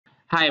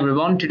Hi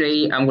everyone,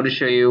 today I'm going to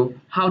show you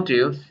how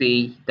to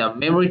see the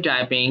memory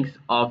typings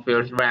of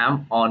your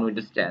RAM on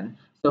Windows 10.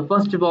 So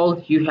first of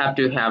all, you have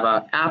to have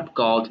an app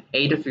called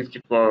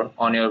AIDA64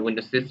 on your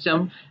Windows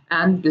system,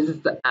 and this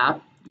is the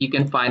app you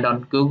can find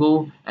on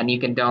Google and you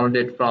can download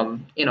it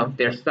from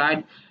their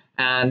site.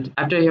 And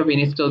after you have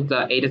installed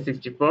the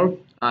AIDA64,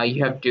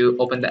 you have to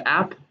open the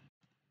app.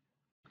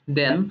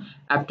 Then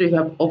after you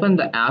have opened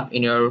the app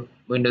in your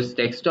Windows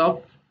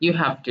desktop, you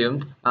have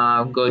to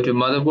go to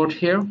motherboard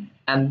here,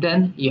 and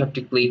then you have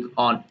to click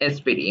on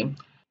SPD.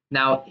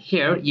 Now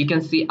here you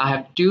can see I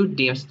have two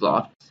DIMM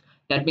slots.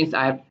 That means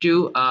I have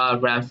two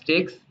RAM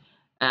sticks,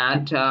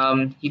 and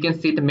you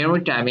can see the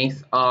memory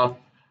timings of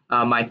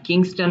my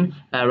Kingston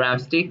RAM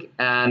stick,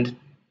 and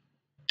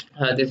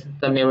this is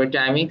the memory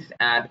timings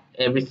at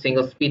every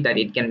single speed that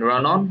it can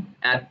run on.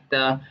 At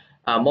the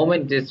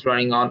moment it is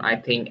running on, I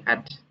think,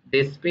 at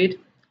this speed,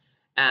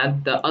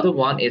 and the other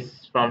one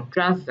is from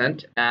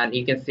Transcend, and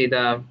you can see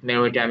the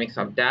memory timings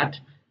of that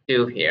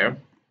too here.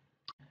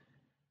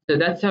 So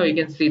that's how you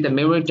can see the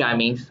memory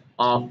timings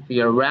of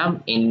your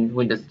RAM in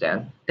Windows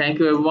 10. Thank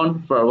you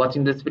everyone for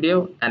watching this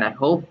video, and I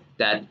hope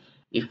that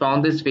you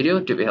found this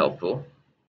video to be helpful.